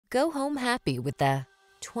Go home happy with the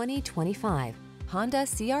 2025 Honda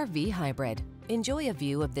CR-V Hybrid. Enjoy a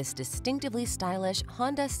view of this distinctively stylish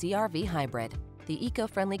Honda CR-V Hybrid, the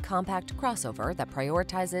eco-friendly compact crossover that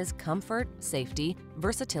prioritizes comfort, safety,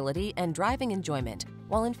 versatility, and driving enjoyment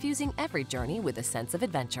while infusing every journey with a sense of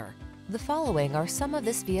adventure. The following are some of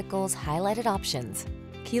this vehicle's highlighted options: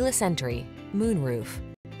 keyless entry, moonroof,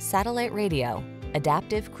 satellite radio,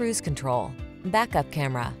 adaptive cruise control, backup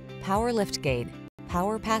camera, power liftgate,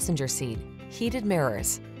 power passenger seat, heated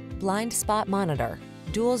mirrors, blind spot monitor,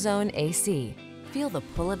 dual zone AC. Feel the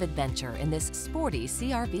pull of adventure in this sporty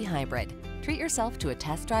CR-V Hybrid. Treat yourself to a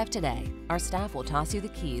test drive today. Our staff will toss you the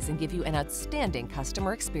keys and give you an outstanding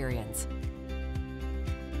customer experience.